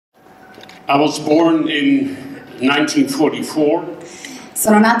I was born in 1944.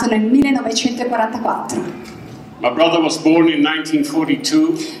 Sono nato nel 1944. My brother was born in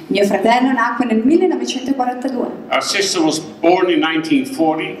 1942. Mio fratello nacque nel 1942. Our sister was born in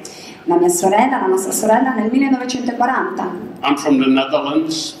 1940. La mia sorella, la nostra sorella, nel 1940. I'm from the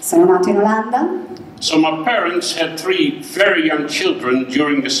Netherlands. Sono nato in Olanda. So my parents had 3 very young children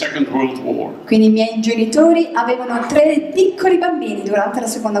during the Second World War. Quindi i miei genitori avevano 3 piccoli bambini durante la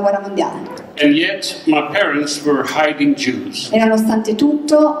Seconda Guerra Mondiale. And yet my parents were hiding Jews. E nonostante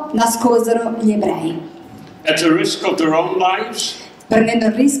tutto nascosero gli ebrei, At the risk of their own lives prendendo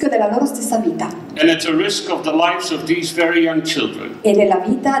il rischio della loro stessa vita and at the risk of the lives of these very young children. e della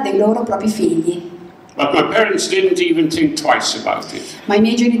vita dei loro propri figli. But my parents didn't even think twice about it. Ma i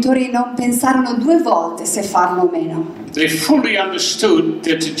miei genitori non pensarono 2 volte se farlo o meno. They fully understood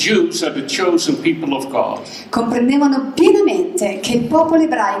that the Jews are the chosen people of God. Comprendevano pienamente che il popolo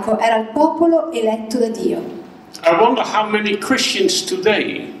ebraico era il popolo eletto da Dio. I wonder how many Christians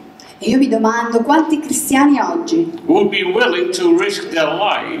today E io mi domando quanti cristiani oggi would be willing to risk their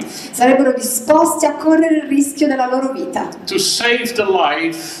life sarebbero disposti a correre il rischio della loro vita to save the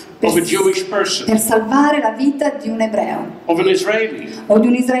life of a Jewish person, per salvare la vita di un ebreo of an Israeli. o di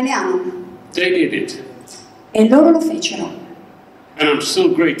un israeliano. They did it. E loro lo fecero. And I'm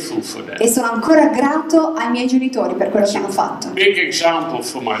still grateful for that. E sono ancora grato ai miei genitori per quello che hanno fatto. Big example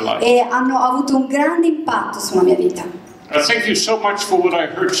for my life. E hanno avuto un grande impatto sulla mia vita. Thank you so much for what I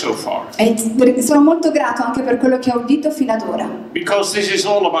heard so far. E sono molto grato anche per quello che ho udito fino ad ora. Because this is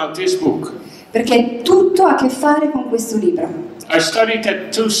all about this book. Perché tutto ha a che fare con questo libro. I studied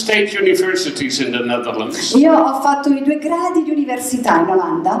at 2 state universities in the Netherlands. Io ho fatto i 2 gradi di università in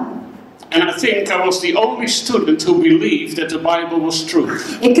Olanda. And I think I was the only student who believed that the Bible was true.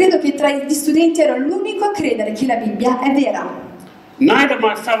 E credo che tra gli studenti ero l'unico a credere che la Bibbia è vera. Neither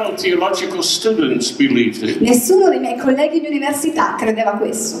my fellow theological students believed it, Nessuno dei miei colleghi di università credeva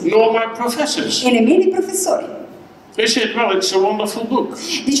questo. nor my professors. E nemmeno i professori. They said, well, it's a wonderful book.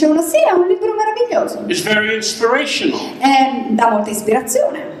 Dicevano sì, è un libro meraviglioso. It's very inspirational. Dà molta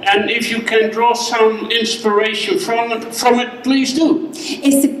ispirazione. And if you can draw some inspiration from it, please do.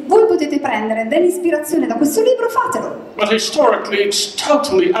 E se voi potete prendere dell'ispirazione da questo libro, fatelo. But historically, it's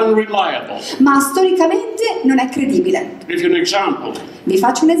totally unreliable. Ma storicamente non è credibile. I'll give you an example. Vi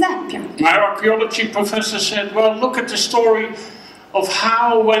faccio un esempio. My archaeology professor said, well, look at the story of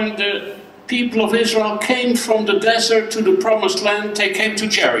how when the people of Israel came from the desert to the promised land, they came to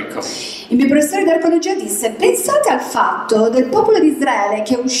Jericho. Il mio professore di archeologia disse: pensate al fatto del popolo di Israele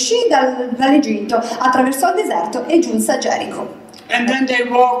che uscì dall'Egitto, attraversò il deserto e giunse a Gerico. And then they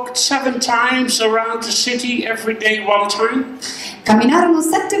walked 7 times around the city, every day 1 time. Camminarono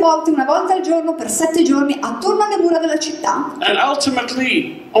 7 volte, una volta al giorno, per 7 giorni, attorno alle mura della città. And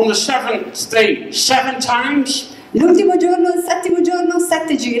ultimately, on the 7th day, 7 times. L'ultimo giorno, il 7° giorno,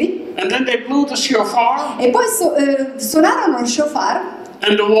 7 giri. And then they blew the shofar. E poi suonarono il shofar.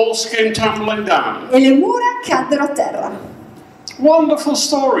 And the walls came tumbling down. E le mura caddero a terra. Wonderful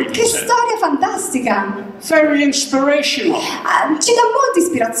story. Che storia fantastica! Very inspirational. Ci dà molta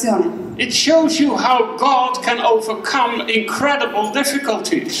ispirazione. It shows you how God can overcome incredible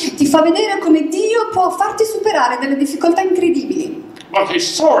difficulties. Ti fa vedere come Dio può farti superare delle difficoltà incredibili. But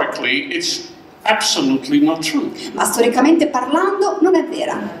historically, it's absolutely not true. Ma storicamente parlando non è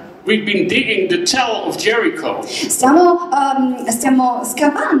vera. We've been digging the tell of Jericho. Stiamo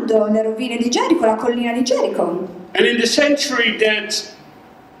scavando le rovine di Gerico, la collina di Gerico. And in the century that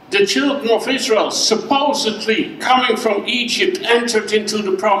the children of Israel, supposedly coming from Egypt, entered into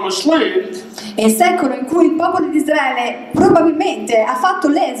the promised land. E il secolo in cui il popolo di Israele probabilmente ha fatto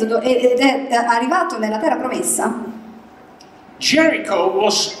l'esodo ed è arrivato nella terra promessa, Jericho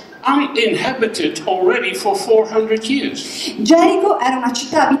was uninhabited already for 400 years. Gerico era una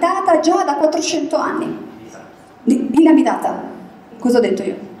città abitata già da 400 anni. Inabitata. Cosa ho detto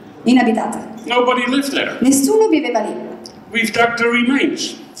io? Inabitata. Nobody lived there. Nessuno viveva lì. We've dug the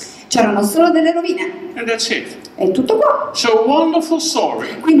remains. C'erano solo delle rovine. And that's it. È tutto qua. So, wonderful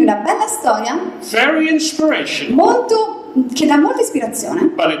story. Quindi una bella storia. Very inspirational. Che dà molta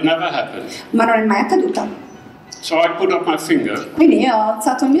ispirazione. But it never happened. Ma non è mai accaduta. So I put up my finger. Quindi io ho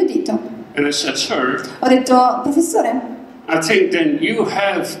alzato il mio dito. And I said, sir, Ho detto: professore, I think then you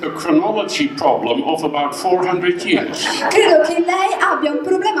have a chronology problem of about 400 years. credo che lei abbia un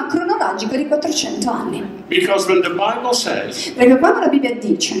problema cronologico di 400 anni. Because when the Bible says Perché quando la Bibbia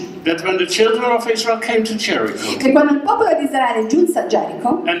dice that when the children of Israel came to Jericho, che quando il popolo di Israele giunse a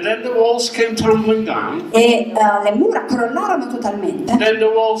Gerico and then the walls came tumbling down, e le mura crollarono totalmente, then the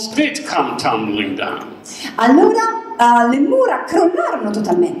walls did come tumbling down. allora le mura crollarono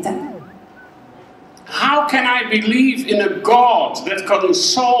totalmente. How can I believe in a God that can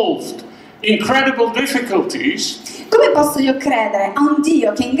solve incredible difficulties Come posso io credere a un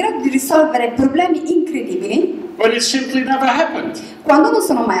Dio che è in grado di risolvere problemi incredibili when it simply never happened? quando non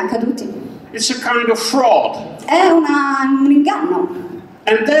sono mai accaduti? It's a kind of fraud. È un inganno.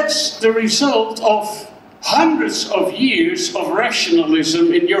 And that's the result of hundreds of years of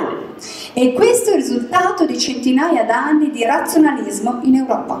rationalism in Europe. E questo è il risultato di centinaia d'anni di razionalismo in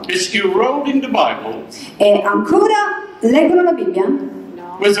Europa. It's eroding the Bible E ancora leggono la Bibbia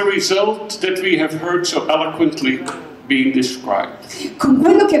with the result that we have heard so eloquently being described. con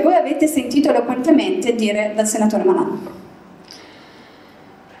quello che voi avete sentito eloquentemente dire dal senatore Malan.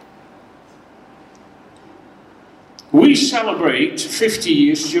 We celebrate 50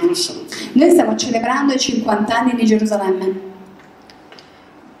 years Jerusalem. Noi stiamo celebrando i 50 anni di Gerusalemme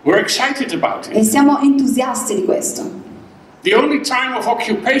We're excited about e it. siamo entusiasti di questo. The only time of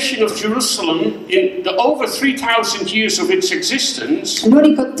occupation of Jerusalem in the over 3,000 years of its existence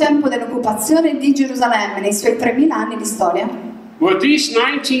L'unico tempo dell'occupazione di Gerusalemme nei suoi 3000 anni di storia were these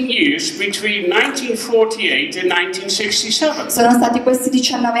 19 years between 1948 and 1967, sono stati questi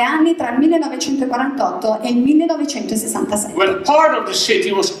 19 anni tra il 1948 e il 1967, when part of the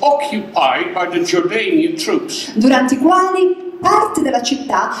city was occupied by the Jordanian troops. durante i quali parte della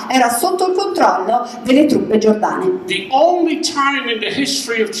città era sotto il controllo delle truppe giordane. The only time in the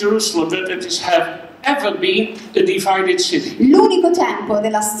history of Jerusalem that it has ever been a divided city. L'unico tempo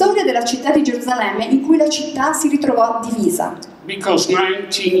della storia della città di Gerusalemme in cui la città si ritrovò divisa, Because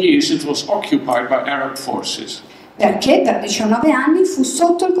 19 years it was occupied by Arab forces. perché per 19 anni fu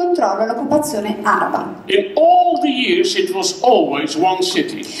sotto il controllo l'occupazione araba. In all the years it was always one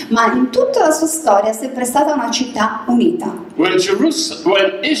city. Ma in tutta la sua storia è sempre stata una città unita. When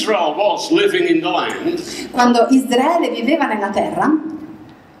Israel was living in the land, Quando Israele viveva nella terra,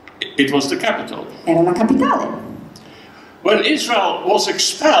 it was the capital. era la capitale. When Israel was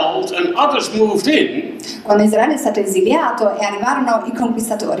expelled and others moved in, Quando Israele è stato esiliato e arrivarono i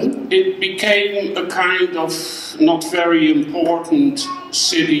conquistatori, it became a kind of not very important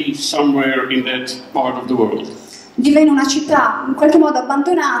city somewhere in that part of the world. divenne una città in qualche modo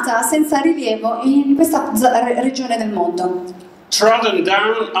abbandonata, senza rilievo in questa regione del mondo, Trodden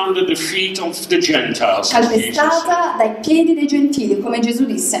down under the feet of the Gentiles, as Jesus said. calpestata dai piedi dei gentili, come Gesù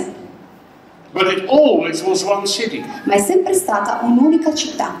disse. But it always was one city Ma è sempre stata un'unica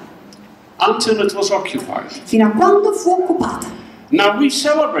città, until it was occupied. fino a quando fu occupata. Now we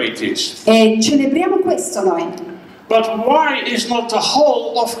celebrate this, E celebriamo questo noi. but why is not the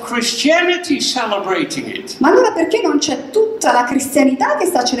whole of Christianity celebrating it? Ma allora perché non c'è tutta la cristianità che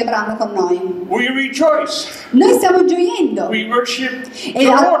sta celebrando con noi? We rejoice, Noi stiamo gioiendo we worship e the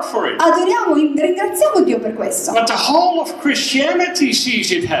Lord for it, adoriamo, ringraziamo Dio per questo. but the whole of Christianity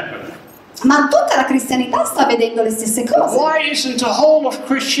sees it happen. Ma tutta la cristianità sta vedendo le stesse cose. Why isn't the whole of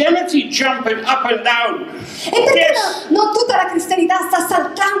Christianity jumping up and down? E perché Yes. non tutta la cristianità sta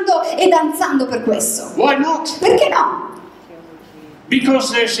saltando e danzando per questo? Why not? Perché no?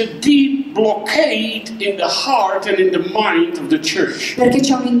 Because there's a deep blockade in the heart and in the mind of the church. Perché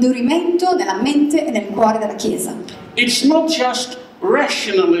c'è un indurimento nella mente e nel cuore della Chiesa. It's not just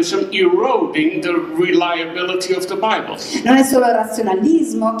rationalism eroding the reliability of the Bible. Non è solo il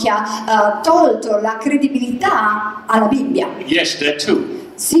razionalismo che ha tolto la credibilità alla Bibbia. Yes, that too.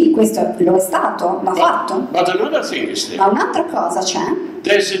 Sì, questo lo è stato, l'ha fatto. But another thing is Ma there. un'altra cosa c'è.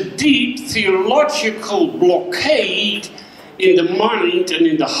 There's a deep theological blockade in the mind and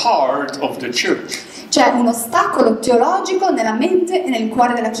in the heart of the church. C'è un ostacolo teologico nella mente e nel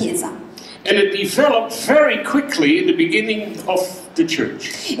cuore della Chiesa. And it developed very quickly in the beginning of the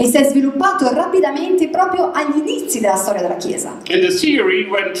church. E si è sviluppato rapidamente proprio agli inizi della storia della Chiesa. And the theory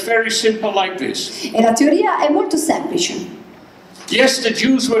went very simple like this. E la teoria è molto semplice. Yes, the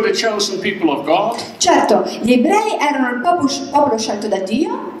Jews were the chosen people of God. Certo, gli ebrei erano il popolo scelto da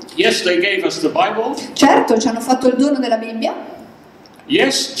Dio. Yes, they gave us the Bible. Certo, ci hanno fatto il dono della Bibbia.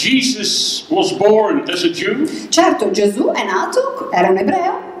 Yes, Jesus was born as a Jew. Certo, Gesù è nato, era un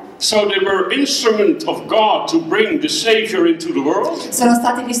ebreo. So they were instrument of God to bring the Savior into the world. Sono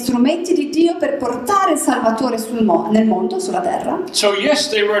stati gli strumenti di Dio per portare il Salvatore nel mondo, sulla terra. So yes,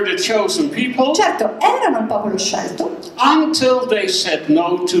 they were the chosen people Certo, erano il popolo scelto, until they said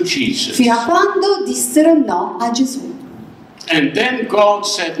no to Jesus. fino a quando dissero no a Gesù. And then God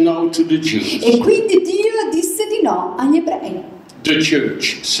said no to the Jews. E quindi Dio disse di no agli ebrei. The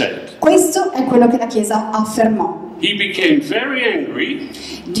church said. Questo è quello che la Chiesa affermò. He became very angry.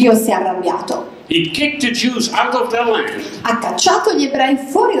 Dio si è arrabbiato, He kicked the Jews out of their land. ha cacciato gli ebrei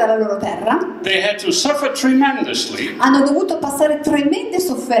fuori dalla loro terra, They had to suffer tremendously. hanno dovuto passare tremende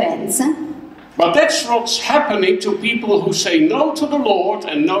sofferenze, But that's what's happening to people who say no to the Lord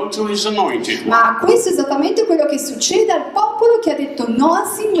and no to His anointed. Ma questo è esattamente quello che succede al popolo che ha detto no al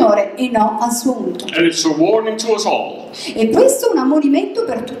Signore e no al suo unto. And it's a warning to us all. E questo è un ammonimento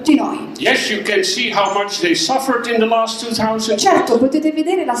per tutti noi. Yes, you can see how much they suffered in the last 2000 years. Certo, potete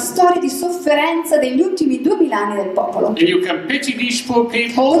vedere la storia di sofferenza degli ultimi 2000 anni del popolo. And you can pity these poor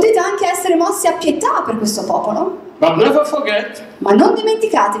people. Potete anche essere mossi a pietà per questo popolo. But never forget, Ma non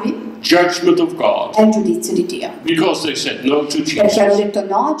dimenticatevi, judgment of God. è il giudizio di Dio. Because they said no to Perché hanno Jesus. detto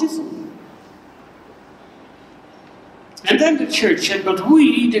no a Gesù. And then the church said, but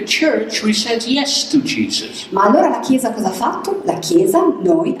we, the church, we said yes to Jesus. Ma allora la Chiesa cosa ha fatto? La Chiesa,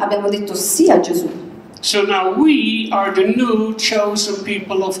 noi, abbiamo detto sì a Gesù. So now we are the new chosen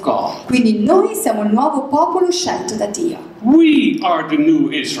people of God. Quindi noi siamo il nuovo popolo scelto da Dio. We are the new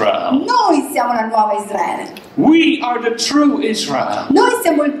Israel. Noi siamo la nuova Israele. We are the true Israel. Noi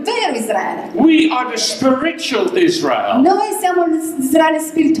siamo il vero Israele. We are the spiritual Israel, Noi siamo l'Israele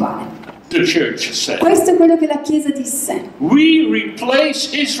spirituale. the church said. Questo è quello che la Chiesa disse. We replace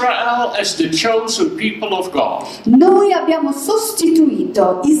Israel as the chosen people of God. Noi abbiamo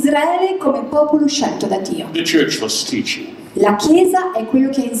sostituito Israele come popolo scelto da Dio. The church was teaching. La Chiesa è quello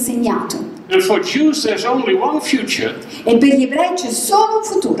che ha insegnato. And for Jews there's only one future. E per gli ebrei c'è solo un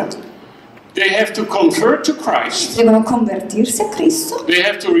futuro. They have to convert to Christ. Devono convertirsi a Cristo, They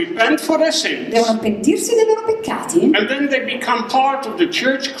have to repent for their sins. devono pentirsi dei loro peccati And then they become part of the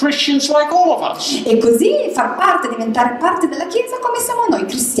church, Christians like all of us. e così far parte, diventare parte della Chiesa come siamo noi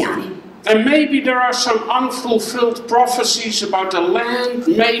cristiani. And maybe there are some unfulfilled prophecies about the land,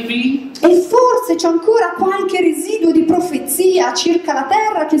 maybe. E forse c'è ancora qualche residuo di profezia circa la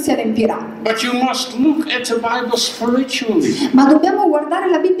terra che si adempirà. But you must look at the Bible spiritually. Ma dobbiamo guardare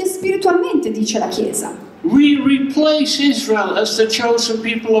la Bibbia spiritualmente, dice la Chiesa. We replace Israel as the chosen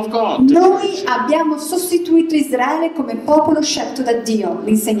people of God. Noi abbiamo sostituito Israele come popolo scelto da Dio,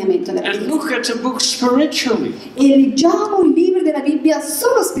 l'insegnamento della And Chiesa. look at the book spiritually. E leggiamo i libri della Bibbia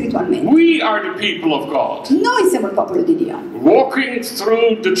solo spiritualmente. We are the people of God. Noi siamo il popolo di Dio. Walking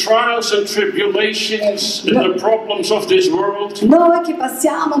through the trials and tribulations and the problems of this world Noi che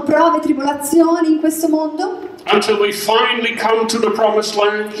passiamo prove e tribolazioni in questo mondo, until we finally come to the promised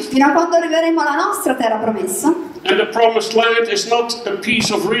land. fino a quando arriveremo alla nostra terra promessa, And the promised land is not a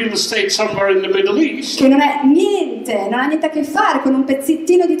piece of real estate somewhere in the Middle East. che non è niente, non ha niente a che fare con un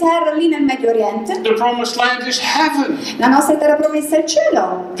pezzettino di terra lì nel Medio Oriente. The promised land is heaven. La nostra terra promessa è il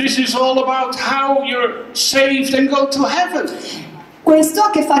cielo. This is all about how you're saved and go to heaven. Questo ha a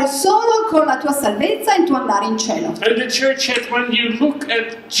che fare solo con la tua salvezza e il tuo andare in cielo. And the church said, when you look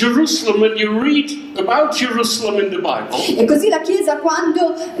at Jerusalem, when you read about Jerusalem in the Bible, E così la Chiesa,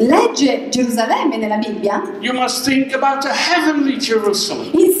 quando legge Gerusalemme nella Bibbia, you must think about the heavenly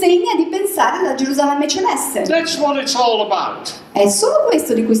Jerusalem. insegna di pensare alla Gerusalemme celeste. That's what it's all about. È solo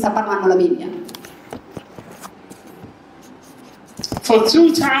questo di cui sta parlando la Bibbia. For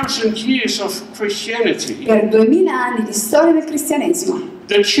 2000 years of Christianity, Per 2000 anni di storia del cristianesimo,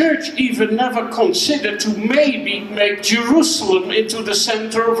 the church even never considered to maybe make Jerusalem into the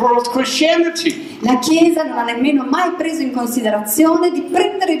center of world Christianity. la Chiesa non ha nemmeno mai preso in considerazione di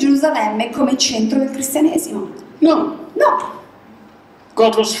prendere Gerusalemme come centro del cristianesimo. No, No,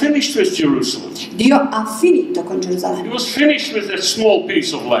 God was finished with Jerusalem. Dio ha finito con He Gerusalemme. was finished with that small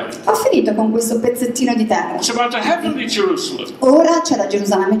piece of land. Ha finito con questo pezzettino di terra. It's about the heavenly Jerusalem. Ora c'è la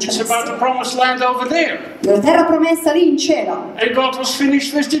Gerusalemme It's about the celeste. promised land over there. La terra promessa lì in cielo. And God was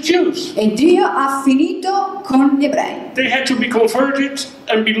finished with the Jews. E Dio ha finito con gli ebrei. They had to be converted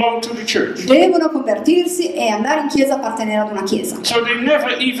and belong to the church. Devono convertirsi e andare in chiesa, appartenere ad una chiesa. So they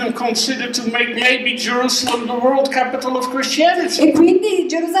never even considered to make maybe Jerusalem the world capital of Christianity. E quindi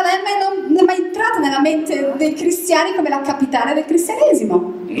Gerusalemme non è mai entrata nella mente dei cristiani come la capitale del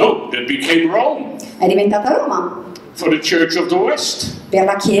cristianesimo. No, that became Rome È diventata Roma for the Church of the West. per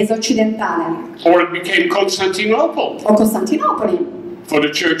la chiesa occidentale, Or it became Constantinople o Costantinopoli for the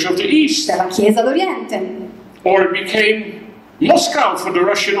Church of the East. per la chiesa d'Oriente, Or it became Moscow for the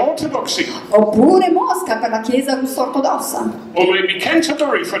Russian Orthodoxy. oppure Mosca per la chiesa russo-ortodossa, Or maybe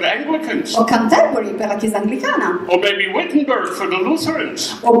Canterbury for the Anglicans. o Canterbury per la chiesa anglicana, Or maybe Wittenberg for the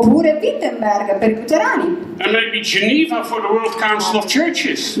Lutherans. oppure Wittenberg per i luterani, And maybe Geneva for the World Council of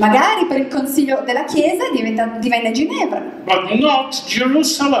Churches. magari per il Consiglio della Chiesa divenne Ginevra, But not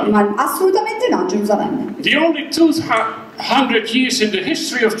Jerusalem. ma assolutamente no Gerusalemme. The only 200 years in the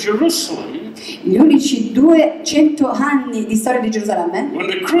history of Jerusalem, Gli unici 200 anni di storia di Gerusalemme, when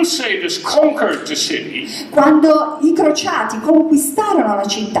the Crusaders conquered the city, quando i crociati conquistarono la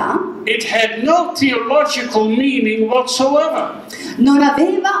città, It had no theological meaning whatsoever. Non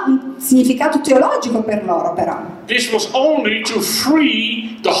aveva un significato teologico per loro, però. This was only to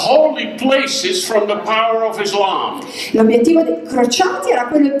free the holy places from the power of Islam. L'obiettivo dei crociati era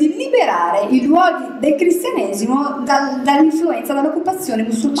quello di liberare i luoghi del cristianesimo dall'influenza, dall'occupazione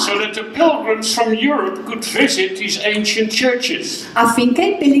musulmana. So that the pilgrims from Europe could visit these ancient churches. Affinché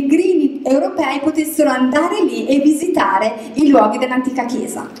i pellegrini europei potessero andare lì e visitare i luoghi dell'antica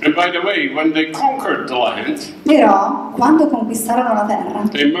Chiesa. And by the way, when they conquered the land, Però, quando conquistarono la terra,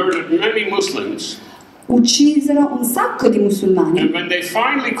 they murdered many Muslims. uccisero un sacco di musulmani. And when they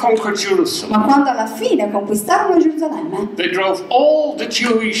finally conquered Jerusalem, Ma quando alla fine conquistarono Gerusalemme, they drove all the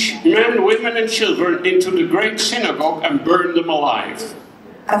Jewish men, women and children into the great synagogue and burned them alive.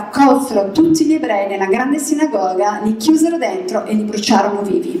 raccolsero tutti gli ebrei nella grande sinagoga, li chiusero dentro e li bruciarono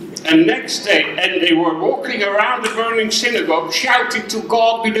vivi. And next day, and they were walking around the burning synagogue, shouting to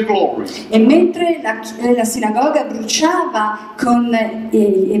God be the glory. E mentre la sinagoga bruciava con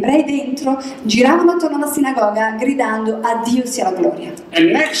gli ebrei dentro, giravano attorno alla sinagoga gridando a Dio sia la gloria.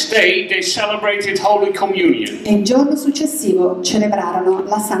 And next day, they celebrated Holy Communion. E il giorno successivo celebrarono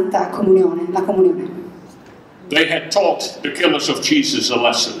la Santa Comunione, la comunione. They had taught the killers of Jesus a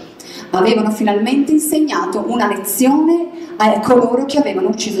lesson. Avevano finalmente insegnato una lezione a coloro che avevano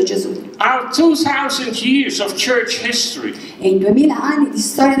ucciso Gesù. Our 2,000 years of church history E in 2000 anni di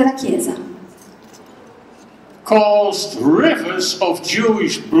storia della Chiesa caused rivers of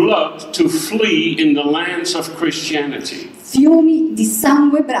Jewish blood to flee in the lands of Christianity. fiumi di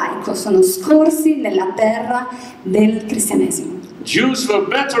sangue ebraico sono scorsi nella terra del cristianesimo. Jews were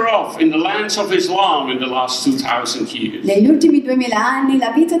better off in the lands of Islam in the last 2,000 years. Negli ultimi 2000 anni la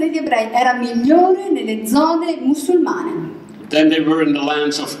vita degli ebrei era migliore nelle zone musulmane Than they were in the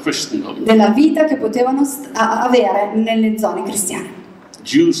lands of Christendom. della vita che potevano avere nelle zone cristiane.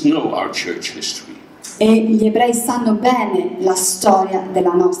 Jews know our church history. E gli ebrei sanno bene la storia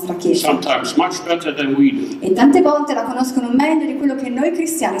della nostra Chiesa. Sometimes much better than we do. E tante volte la conoscono meglio di quello che noi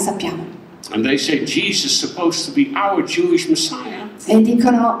cristiani sappiamo. And they say Jesus is supposed to be our Jewish Messiah. E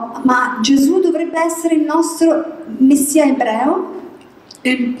dicono, ma Gesù dovrebbe essere il nostro Messia ebreo?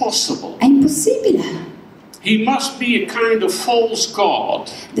 Impossible. È impossibile. He must be a kind of false god,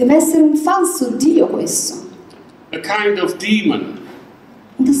 Deve essere un falso Dio questo. a kind of demon,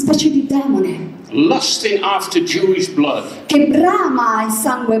 Una specie di demone lusting after Jewish blood. che brama il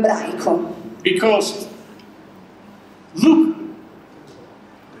sangue ebraico. Because look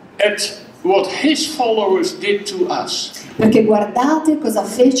at what his followers did to us. Perché guardate cosa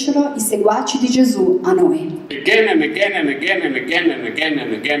fecero i seguaci di Gesù a noi. Again and again and again and again and again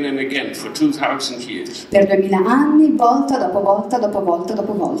and again and again for 2,000 years. Per 2000 anni, volta dopo volta dopo volta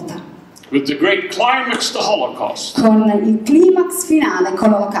dopo volta. With the great climax, the Holocaust, Con il climax finale, con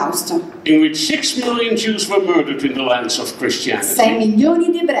l'Olocausto. in which 6 million Jews were murdered in the lands of 6 Christianity. milioni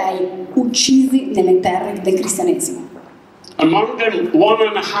di ebrei uccisi nelle terre del cristianesimo. Among them,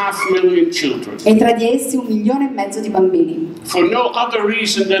 1.5 million children. E tra di essi 1,5 milioni di bambini. For no other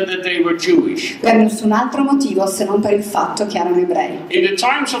reason than that they were Jewish. Per nessun altro motivo se non per il fatto che erano ebrei. In the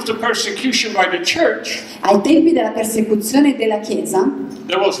times of the persecution by the church, Ai tempi della persecuzione della Chiesa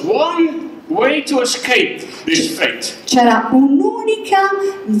there was one way to escape this fate. c'era un'unica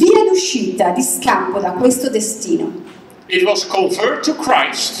via d'uscita, di scampo da questo destino. It was convert to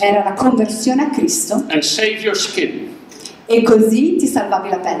Christ Era la conversione a Cristo and save your skin. e così ti salvavi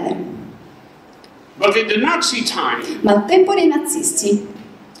la pelle. But in the Nazi time, Ma al tempo dei nazisti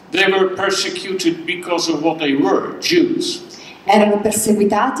they were persecuted because of what they were, Jews, erano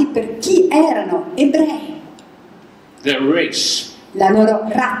perseguitati per chi erano ebrei, their race. la loro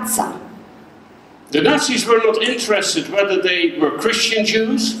razza. The Nazis were not interested whether they were Christian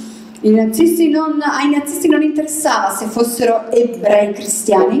Jews Ai nazisti non interessava se fossero ebrei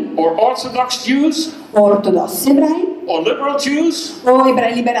cristiani or Orthodox Jews o ortodossi ebrei or liberal Jews o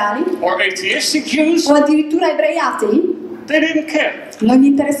ebrei liberali or atheistic Jews. o addirittura ebrei atei. They didn't care. Non gli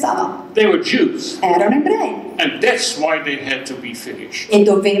interessava, They were Jews. erano ebrei And that's why they had to be finished. e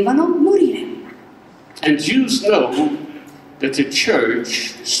dovevano morire. And Jews know that the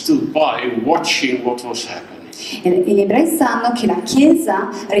church stood by watching what was happening. E gli ebrei sanno che la Chiesa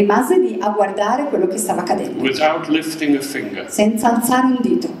rimase lì a guardare quello che stava accadendo, Without lifting a finger. senza alzare un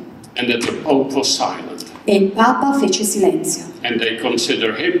dito. And that the Pope was silent. E il Papa fece silenzio. And they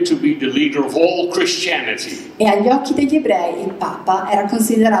consider him to be the leader of all Christianity. E agli occhi degli ebrei il Papa era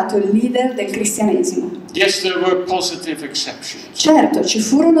considerato il leader del cristianesimo. Yes, there were positive exceptions, Certo, ci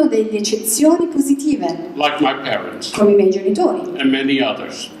furono delle eccezioni positive, like my parents come i miei genitori and many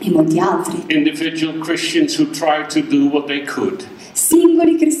others. e molti altri. Individual Christians who tried to do what they could.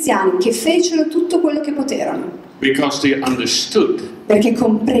 Singoli cristiani che fecero tutto quello che poterono. Because they understood Perché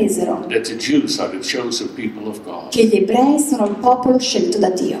compresero that the Jews are the chosen people of God. che gli ebrei sono il popolo scelto da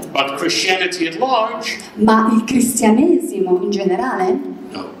Dio. But Christianity at large, Ma il cristianesimo in generale?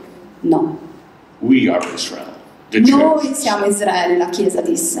 no. No. We are Israel, the Noi church. siamo Israele, la Chiesa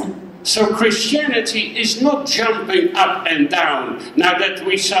disse. So Christianity is not jumping up and down now that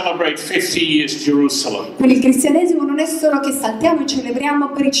we celebrate 50 years Jerusalem. Quindi il cristianesimo non è solo che saltiamo e celebriamo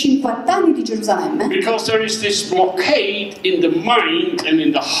per i 50 anni di Gerusalemme, Because there is this blockade in the mind and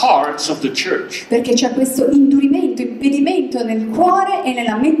in the hearts of the church. perché c'è questo indurimento, impedimento nel cuore e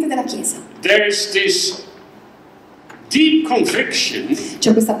nella mente della Chiesa. There is this deep conviction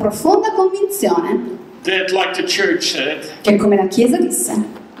C'è questa profonda convinzione that, like the church said, che, come la Chiesa disse,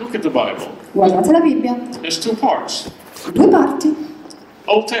 look at the Bible. guardate la Bibbia, There's two parts, due parti,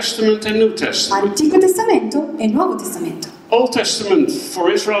 Old Testament and New Testament. Antico Testamento e Nuovo Testamento. Old Testament for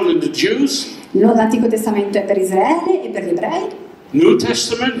Israel and the Jews, L'Antico Testamento è per Israele e per gli ebrei, New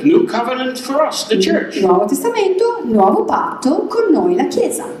Testament, New Covenant for us, the church. Nuovo Testamento, Nuovo Patto con noi, la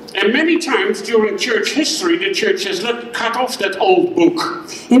Chiesa. And many times during church history, the church has cut off that old book.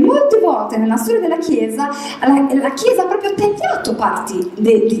 E molte volte nella storia della Chiesa, la Chiesa ha proprio tagliato parti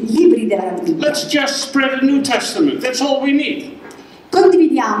dei libri della Bibbia. Let's just spread the New Testament. That's all we need.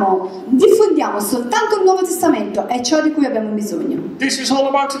 Condividiamo, diffondiamo soltanto il Nuovo Testamento, è ciò di cui abbiamo bisogno. This is all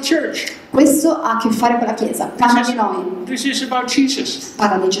about the church. Questo ha a che fare con la Chiesa, parla di noi, This is about Jesus.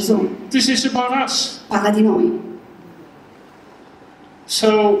 parla di Gesù, This is about us. parla di noi.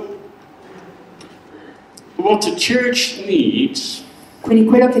 So, what the church needs Quindi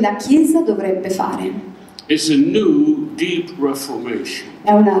quello che la Chiesa dovrebbe fare is a new, deep reformation.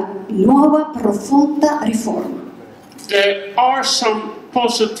 è una nuova, profonda riforma. There are some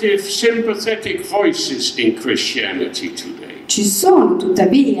positive, sympathetic voices in Christianity today. Ci sono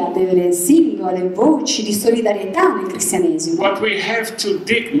tuttavia delle singole voci di solidarietà nel cristianesimo, But we have to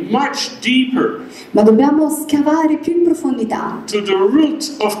dig much deeper ma dobbiamo scavare più in profondità, to the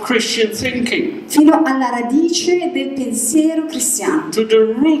root of Christian thinking, fino alla radice del pensiero cristiano, to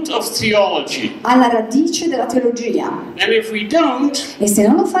the root of theology. alla radice della teologia. And if we don't, E se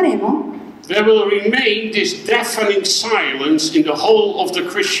non lo faremo, there will remain this deafening silence in the whole of the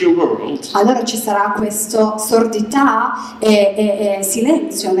Christian world allora ci sarà questa sordità e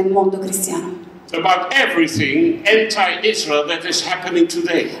silenzio nel mondo cristiano about everything anti-Israel that is happening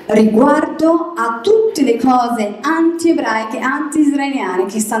today. riguardo a tutte le cose anti-ebraiche, anti-israeliane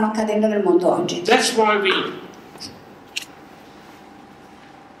che stanno accadendo nel mondo oggi. That's why we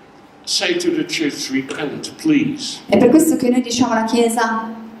say to the church, repent, please. È per questo che noi diciamo alla Chiesa,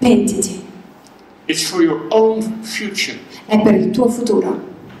 pentiti, It's for your own future. è per il tuo futuro.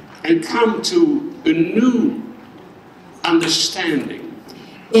 And come to a new understanding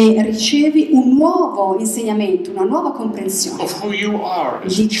E ricevi un nuovo insegnamento, una nuova comprensione of who you are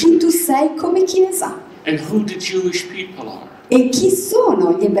as a di church chi tu sei come Chiesa and who the Jewish people are. e chi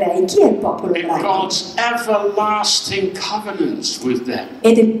sono gli ebrei, chi è il popolo And ebraico God's everlasting covenants with them.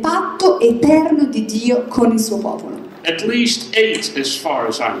 ed il patto eterno di Dio con il suo popolo. At least 8 as far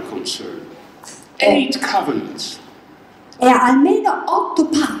as I'm concerned. 8 covenants. E almeno 8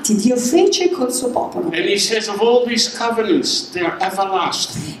 patti Dio fece col suo popolo. And he says of all these covenants, they're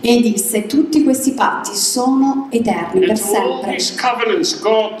everlasting. E disse, tutti questi patti sono eterni per And to all sempre. these covenants,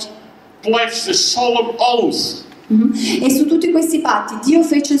 God pledged a solemn oath. E su tutti questi patti Dio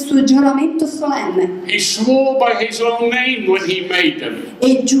fece il suo giuramento solenne He swore by his own name when he made them.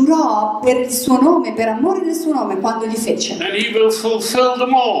 e giurò per il suo nome, per amore del suo nome, quando li fece. And he will fulfill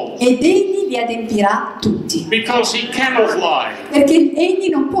them all. Ed egli li adempirà tutti, Because he cannot lie. perché egli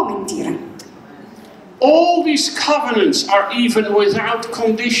non può mentire. All these covenants are even without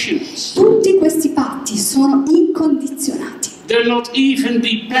conditions. Tutti questi patti sono incondizionati, They're not even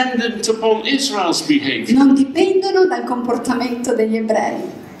dependent upon Israel's behavior. non dipendono dal comportamento degli ebrei.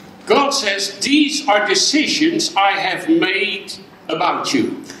 God says, these are decisions I have made about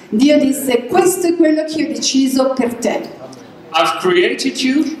you. Dio disse, questo è quello che io ho deciso per te. I've created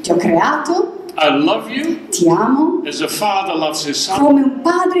you. Ti ho creato, I love you. ti amo, As a father loves his son. come un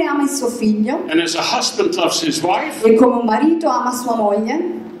padre ama il suo figlio And as a husband loves his wife. e come un marito ama sua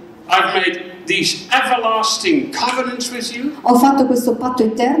moglie. I've made these everlasting covenants with you. Ho fatto questo patto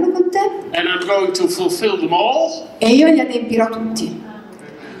eterno con te And I'm going to fulfill them all. e io li adempirò tutti,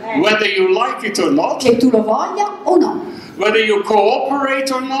 Whether you like it or not. che tu lo voglia o no. Whether you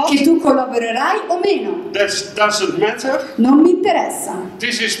cooperate or not, che tu collaborerai o meno. that doesn't matter. Non mi interessa.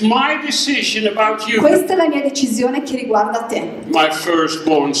 This is my decision about you. Questa è la mia decisione che riguarda te. My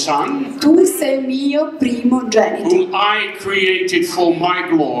firstborn son, Tu sei il mio primogenito, whom I created for my che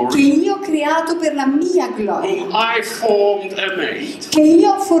glory, io ho creato per la mia gloria, whom I formed and made. che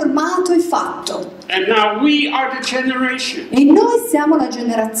io ho formato e fatto. And now we are the generation E noi siamo la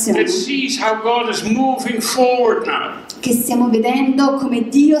generazione that sees how God is moving forward now che stiamo vedendo come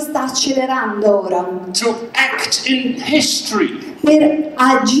Dio sta accelerando ora to act in history per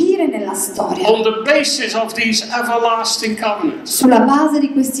agire nella storia on the basis of these everlasting covenants. sulla base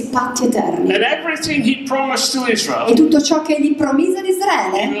di questi patti eterni. And everything he promised to E Israel, tutto ciò che egli promise ad he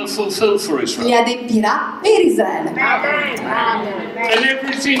Israele will fulfill for li Israel. adempirà per Israele. And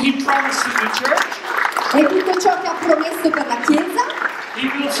everything he promised to the church, E tutto ciò che ha promesso per la Chiesa he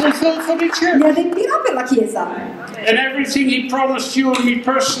will fulfill for the li church. adempirà per la Chiesa. And everything he promised you and me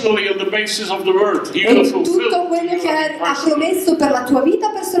personally on the basis of the word, he will E fulfill tutto for quello you che and me ha personally. promesso per la tua vita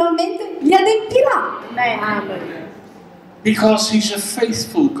personalmente li adempirà. Because he's a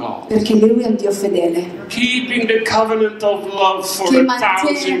faithful God, Perché Lui è un Dio fedele, keeping the covenant of love for che 1,000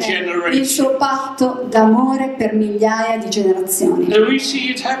 mantiene il generations. suo patto d'amore per migliaia di generazioni. And we see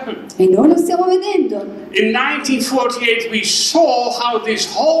it happen. E noi lo stiamo vedendo. In 1948 we saw how this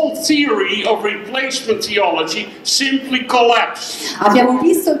whole theory of replacement theology simply collapsed. Abbiamo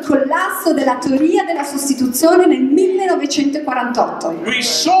visto il collasso della teoria della sostituzione nel 1948. We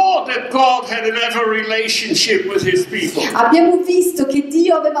saw that God had an ever relationship with his people Abbiamo visto che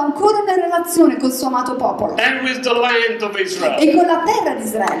Dio aveva ancora una relazione col suo amato popolo and with the land of Israel e con la terra di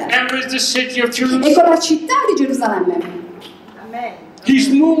Israele and with the city of e Jerusalem. con la città di Gerusalemme. He's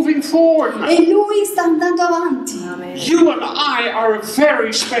moving forward now. E Lui sta andando avanti. You and I are a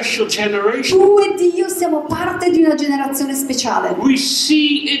very special generation. Tu e Dio siamo parte di una generazione speciale. We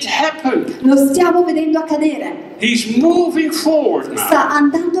see it happen. Lo stiamo vedendo accadere. He's moving forward now Sta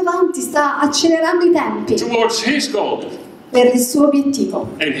andando avanti, sta accelerando i tempi towards his goal. per il suo obiettivo.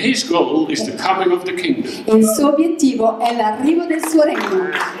 And his goal is the coming of the kingdom. E il suo obiettivo è l'arrivo del suo regno.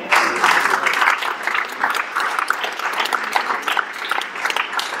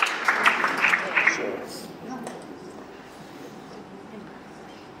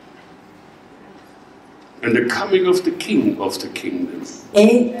 And the coming of the king of the kingdom.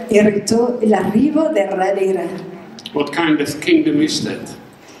 E l'arrivo del re dei re. What kind of kingdom is that?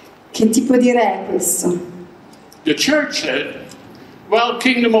 Che tipo di re è questo? The church said, well,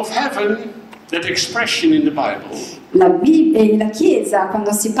 kingdom of heaven, that expression in the Bible, La Chiesa,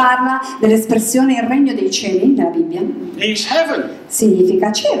 quando si parla dell'espressione il regno dei cieli nella Bibbia, means heaven.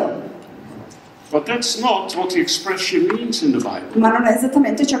 significa cielo. But that's not what the expression means in the Bible. Ma non è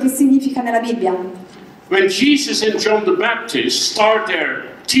esattamente ciò che significa nella Bibbia. When Jesus and John the Baptist start their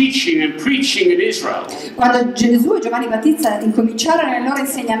teaching and preaching in Israel, Quando Gesù e Giovanni Battista incominciarono il loro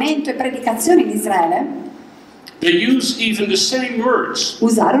insegnamento e predicazione in Israele, they use even the same words.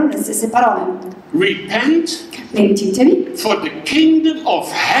 usarono le stesse parole. Repent, Pentitevi, for the kingdom of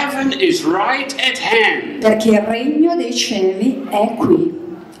heaven is right at hand. perché il regno dei cieli è qui.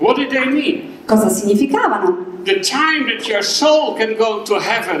 What did they mean? Cosa significavano? The time that your soul can go to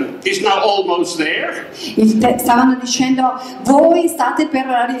heaven is now almost there. Stavano dicendo, voi state per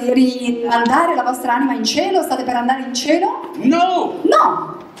rimandare la vostra anima in cielo? State per andare in cielo? No.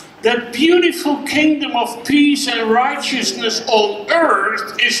 No! That beautiful kingdom of peace and righteousness on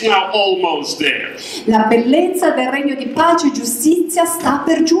earth is now almost there. La bellezza del regno di pace e giustizia sta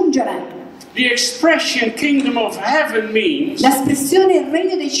per giungere. The expression kingdom of heaven means L'espressione il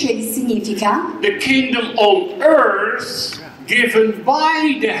regno dei cieli significa the kingdom on earth given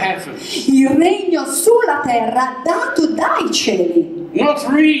by the heavens, il regno sulla terra dato dai cieli, not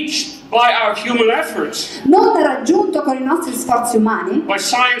reached by our human efforts, non raggiunto con i nostri sforzi umani, by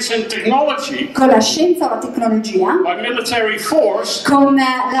science and technology, con la scienza o la tecnologia, by military force, con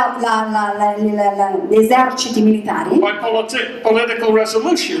gli eserciti militari by political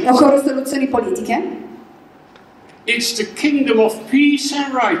resolution. o con risoluzioni politiche. It's the kingdom of peace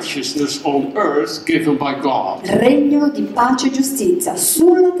and righteousness on earth given by God. Regno di pace e giustizia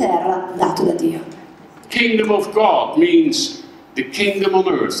sulla terra dato da Dio. Kingdom of God means the kingdom on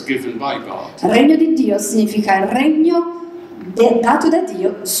earth given by God. Regno di Dio significa il regno dato da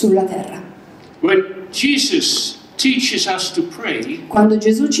Dio sulla terra. When Jesus teaches us to pray, Quando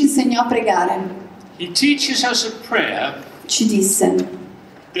Gesù ci insegnò a pregare, he teaches us a prayer ci disse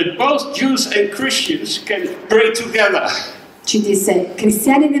that both Jews and Christians can pray together. ci disse,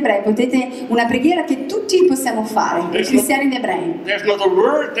 cristiani ed ebrei, potete una preghiera che tutti possiamo fare, i cristiani ed ebrei. There's not a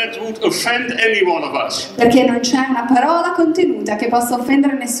word that would offend any one of us. Perché non c'è una parola contenuta che possa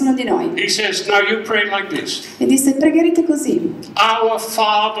offendere nessuno di noi. He says, now you pray like this. E disse, pregherete così. Our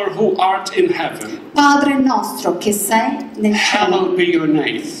Father who art in heaven, Padre nostro che sei nel cielo, hallowed be your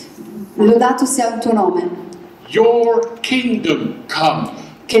name. lodato sia il tuo nome. Your kingdom come.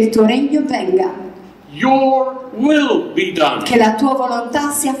 Che il tuo regno venga. Your will be done. Che la tua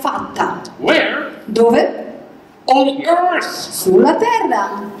volontà sia fatta. Where? Dove? On earth, Sulla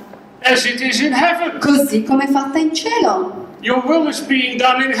terra. as it is in heaven. Così come è fatta in cielo. Your will is being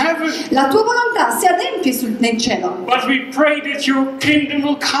done in heaven. La tua volontà si adempie nel cielo. But we pray that your kingdom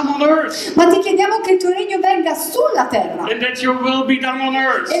will come on earth. Ma ti chiediamo che il tuo regno venga sulla terra. And that your will be done on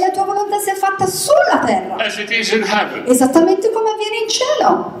earth. E la tua volontà sia fatta sulla terra. As it is in heaven. Esattamente come avviene in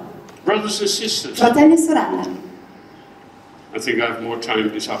cielo. Brothers and sisters, Fratelli e sorelle. I think I have more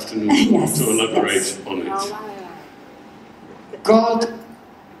time this afternoon Yes, to elaborate yes. on it. God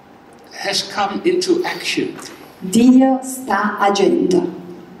has come into action. Dio sta agendo.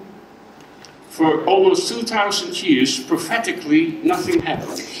 For almost 2,000 years, prophetically, nothing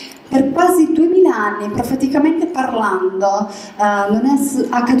happened. Per quasi 2000 anni, profeticamente parlando, non è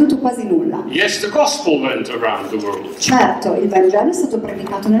accaduto quasi nulla. Yes, the gospel went around the world. Certo, il Vangelo è stato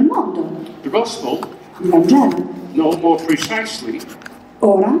predicato nel mondo. The gospel, Il Vangelo. no more precisely,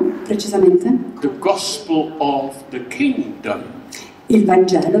 Ora, precisamente, the gospel of the kingdom il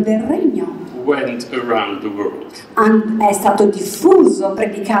Vangelo del Regno went around the world. è stato diffuso,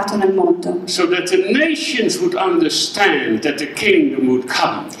 predicato nel mondo, So that the nations would understand that the kingdom would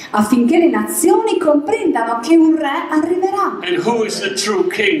come. affinché le nazioni comprendano che un re arriverà. And who is the true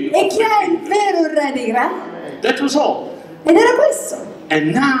king? E chi è il vero re dei re? That was all. Ed era questo.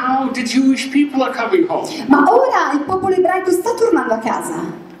 And now the Jewish people are coming home. Ma ora il popolo ebraico sta tornando a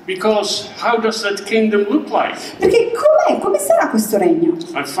casa. Because how does that kingdom look like? Perché com'è? Come sarà questo regno?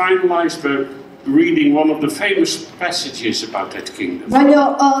 I finalized by reading one of the famous passages about that kingdom.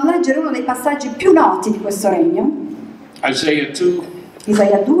 Voglio leggere uno dei passaggi più noti di questo regno. Isaiah 2,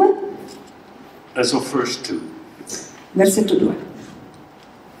 Isaia 2, as of verse 2. versetto 2.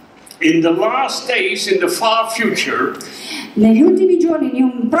 In the last days, in the far future, Negli ultimi giorni, in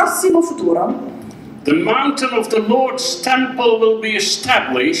un prossimo futuro, the mountain of the Lord's temple will be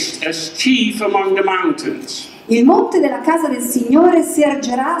established as chief among the mountains. il monte della casa del Signore si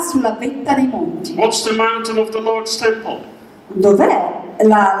ergerà sulla vetta dei monti. What's the mountain of the Lord's temple? Dov'è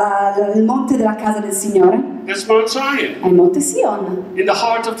il monte della casa del Signore? It's Mount Zion, È il monte Sion, in the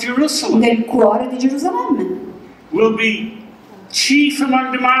heart of Jerusalem. nel cuore di Gerusalemme. Will be chief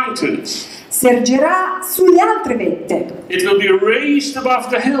among the mountains. Si ergerà sulle altre vette. It will be raised above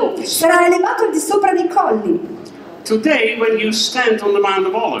the hills. Sarà elevato al di sopra dei colli. Today, when you stand on the Mount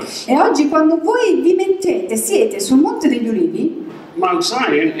of Olives, E oggi quando voi vi mettete, siete sul monte degli ulivi, Mount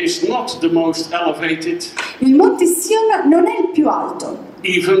Zion is not the most elevated. il monte Sion non è il più alto,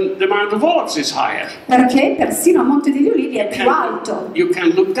 Even the Mount of Olives is higher. perché persino il monte degli ulivi è più alto. You can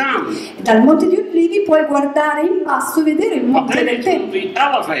look down, Dal monte degli ulivi puoi guardare in basso e vedere il but monte then del it will Tempio, be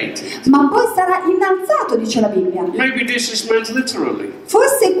elevated. ma poi sarà innalzato, dice la Bibbia. Maybe this is meant literally.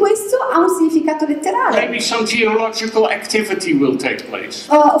 Forse questo ha un significato letterale. Maybe some geological activity will take place.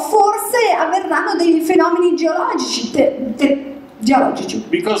 Forse avverranno dei fenomeni geologici, geologici.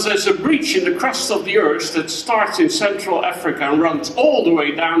 Because there's a breach in the crust of the earth that starts in Central Africa and runs all the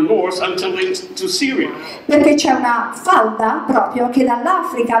way down north until into Syria. Perché c'è una falda proprio che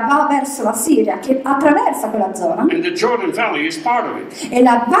dall'Africa va verso la Siria, che attraversa quella zona, And the Jordan Valley is part of it. e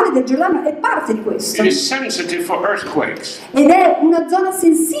la valle del Giordano è parte di questo. It is sensitive for earthquakes, Ed è una zona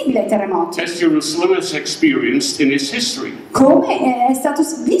sensibile ai terremoti, as Jerusalem has experienced in its history. come è stato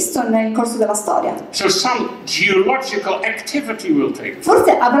visto nel corso della storia. So some geological activity will take place.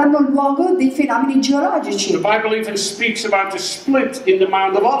 Forse avranno luogo dei fenomeni The geologici. Bible even speaks about the split in the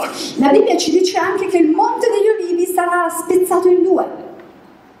Mount of Olives. La Bibbia ci dice anche che il monte degli ulivi sarà spezzato in due.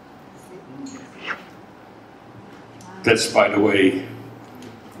 That's, by the way,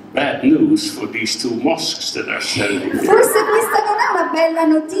 bad news for these two mosques that are standing there. Forse questa non è una bella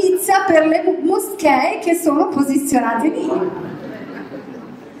notizia per le moschee che sono posizionate lì.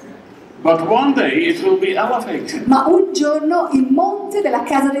 But one day it will be elevated. Ma un giorno il monte della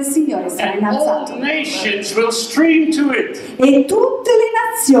casa del Signore sarà And all innalzato nations will stream to it. e tutte le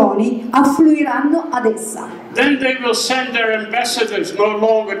nazioni affluiranno ad essa. Then they will send their ambassadors no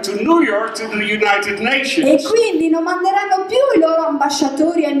longer to New York, to the United E Nations, quindi non manderanno più i loro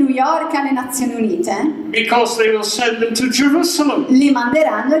ambasciatori a New York, alle Nazioni Unite, because they will send them to Jerusalem, li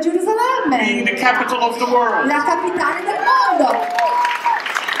manderanno a being Gerusalemme, the capital of the world. la capitale del mondo.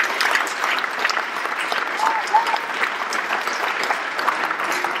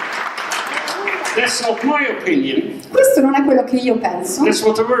 That's not my opinion. Questo non è quello che io penso, That's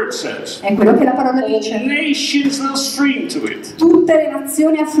what the word says. è quello che la parola All dice. nations will stream to it. Tutte le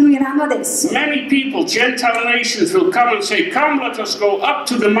nazioni affluiranno ad esso. Many people, Gentile nations, will come and say, "Come, let us go up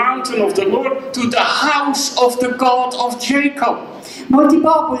to the mountain of the Lord, to the house of the God of Jacob." Molti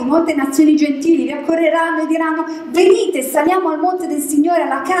popoli, molte nazioni gentili vi accorreranno e diranno: venite, saliamo al monte del Signore,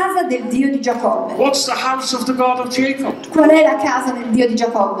 alla casa del Dio di Giacobbe. What's the house of the God of Jacob? Qual è la casa del Dio di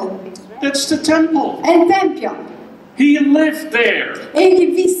Giacobbe? That's the temple. È il Tempio. He lived there.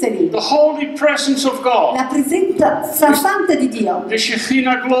 Egli visse lì. The holy presence of God. La presenza santa di Dio, The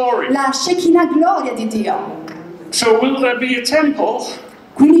Shekinah glory. la Shekinah gloria di Dio. So will there be a temple?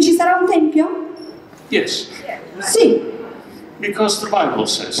 Quindi ci sarà un Tempio? Yes. Sì, Because the Bible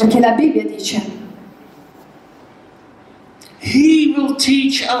says. perché la Bibbia dice: He will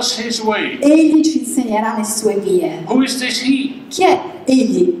teach us his way. egli ci insegnerà le sue vie. Who is this he? Chi è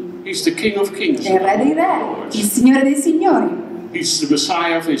egli? He's the King of Kings. È il Re dei Re, il Signore dei Signori, He's the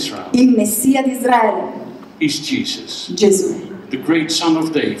Messiah of Israel. il Messia di Israele, He's Jesus, Gesù, the great son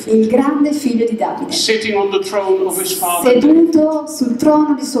of David, il grande figlio di Davide, sitting on the throne of his father David, seduto sul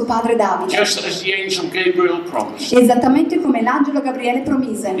trono di suo padre Davide, just as the angel Gabriel promised. esattamente come l'angelo Gabriele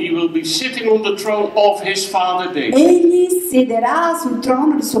promise. He will be sitting on the throne of his father David. Egli siederà sul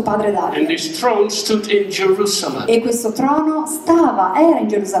trono di suo padre And Davide. this throne stood in Jerusalem. E questo trono era in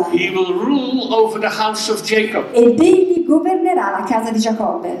Gerusalemme. He will rule over the house of Jacob. Ed egli governerà la casa di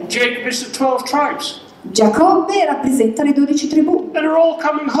Giacobbe. Jacob is the 12 tribes. Giacobbe rappresenta le 12 tribù. And they're all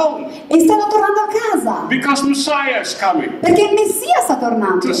coming home E stanno tornando a casa. because Messiah is coming Perché il Messia sta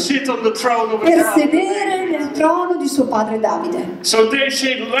tornando. to sit on the throne of his Per father sedere David. nel trono di suo padre Davide. So they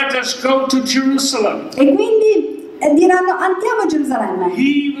say, let us go to Jerusalem. E quindi diranno: andiamo a Gerusalemme.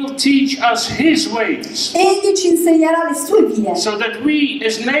 He will teach us his ways, Egli ci insegnerà le sue vie, so that we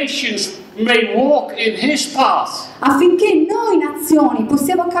as nations may walk in his path. affinché noi nazioni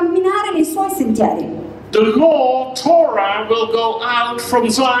possiamo camminare nei suoi sentieri. The law, Torah, will go out from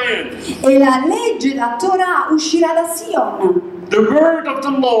Zion. E la legge, la Torah, uscirà da Sion. The word of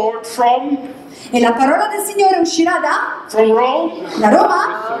the Lord from E la parola del Signore uscirà Rome, da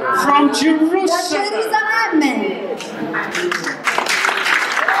Roma, from da Jerusalem. Gerusalemme.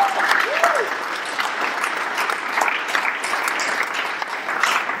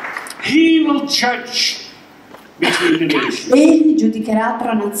 He will judge between the nations. Egli giudicherà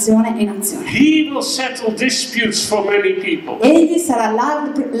tra nazione e nazione. He will settle disputes for many people. Egli sarà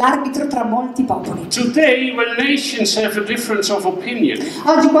l'arbitro tra molti popoli. Today, when nations have a difference of opinion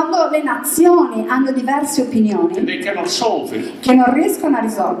Oggi, quando le nazioni hanno diverse and opinioni they cannot solve it, che non riescono a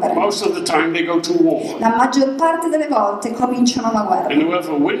risolvere, most of the time they go to war. la maggior parte delle volte cominciano la guerra. And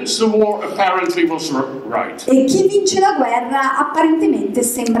whoever wins the war apparently was right. E chi vince la guerra apparentemente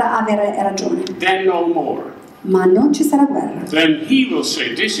sembra avere ragione. Then no more. Ma non ci sarà guerra. Then he will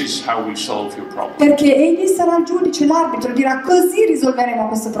say, this is how we solve your problem. Perché egli sarà il giudice, l'arbitro, dirà: così risolveremo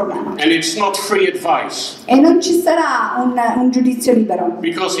questo problema. And it's not free advice, E non ci sarà un giudizio libero.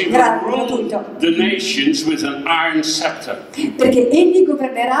 because he will rule Gratuito. the nations with an iron scepter, Perché egli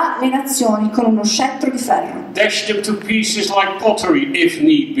governerà le nazioni con uno scettro di ferro. dash them to pieces like pottery if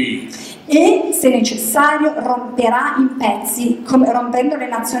need be. E, se necessario, romperà in pezzi, rompendo le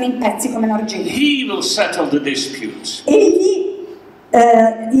nazioni in pezzi come l'argento. He will settle the disputes. Egli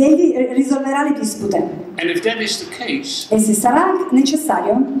risolverà le dispute. And if that is the case, E se sarà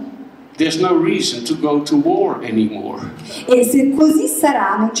necessario, there's no reason to go to war anymore. e se così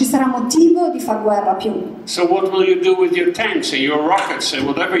sarà, non ci sarà motivo di far guerra più. So what will you do with your tanks and your rockets and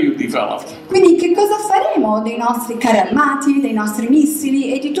whatever you developed? Quindi che cosa faremo dei nostri carri armati, dei nostri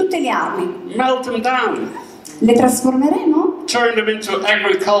missili e di tutte le armi? Melt them down. Le trasformeremo Turn them into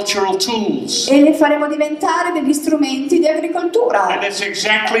agricultural tools. e le faremo diventare degli strumenti di agricoltura. And that's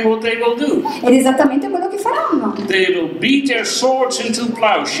exactly what they will do. Ed è esattamente quello che faranno. They will beat their swords into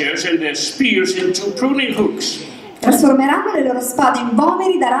plowshares and their spears into pruning hooks. Trasformeranno le loro spade in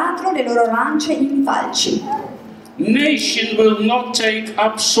vomeri d'aratro, le loro lance in falci. Nation will not take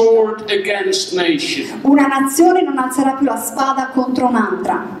up sword against nation. Una nazione non alzerà più la spada contro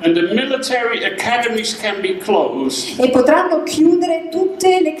un'altra. And the military academies can be closed. E potranno chiudere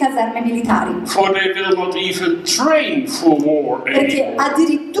tutte le caserme militari. For they will not even train for war Perché anymore.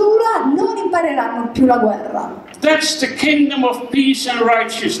 addirittura non impareranno più la guerra. That's the kingdom of peace and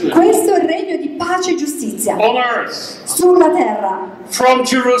righteousness Questo è il regno di pace e giustizia on earth sulla terra, from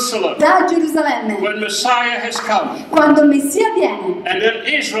Jerusalem da Gerusalemme, when Messiah has come. quando il Messia viene. And then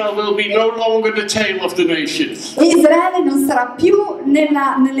Israel will be no longer the tail of the nations, E Israele non sarà più nelle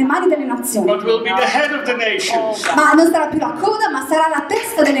mani delle nazioni, but will be the head of the nations. ma non sarà più la coda, ma sarà la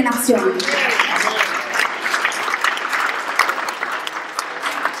testa delle nazioni.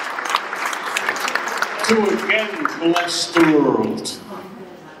 To again bless the world.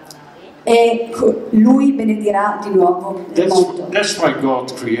 E lui benedirà di nuovo il mondo. That's why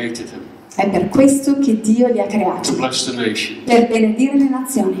God created him, È per questo che Dio li ha to creati, bless the nation, per benedire le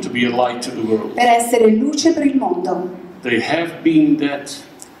nazioni, to be a light to the world. per essere luce per il mondo. They have been that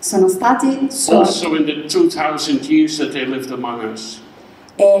Sono stati also in the 2000 years that they lived among us.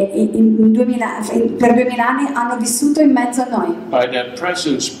 e per 2000 anni hanno vissuto in mezzo a noi. By their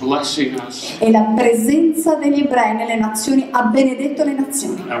presence blessing us, E la presenza degli ebrei nelle nazioni ha benedetto le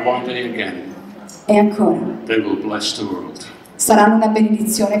nazioni. and one day again E ancora they will bless the world. saranno una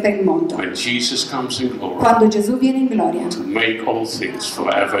benedizione per il mondo. When Jesus comes in glory Quando Gesù viene in gloria to make all things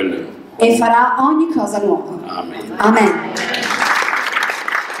forever new. e farà ogni cosa nuova. Amen. Amen.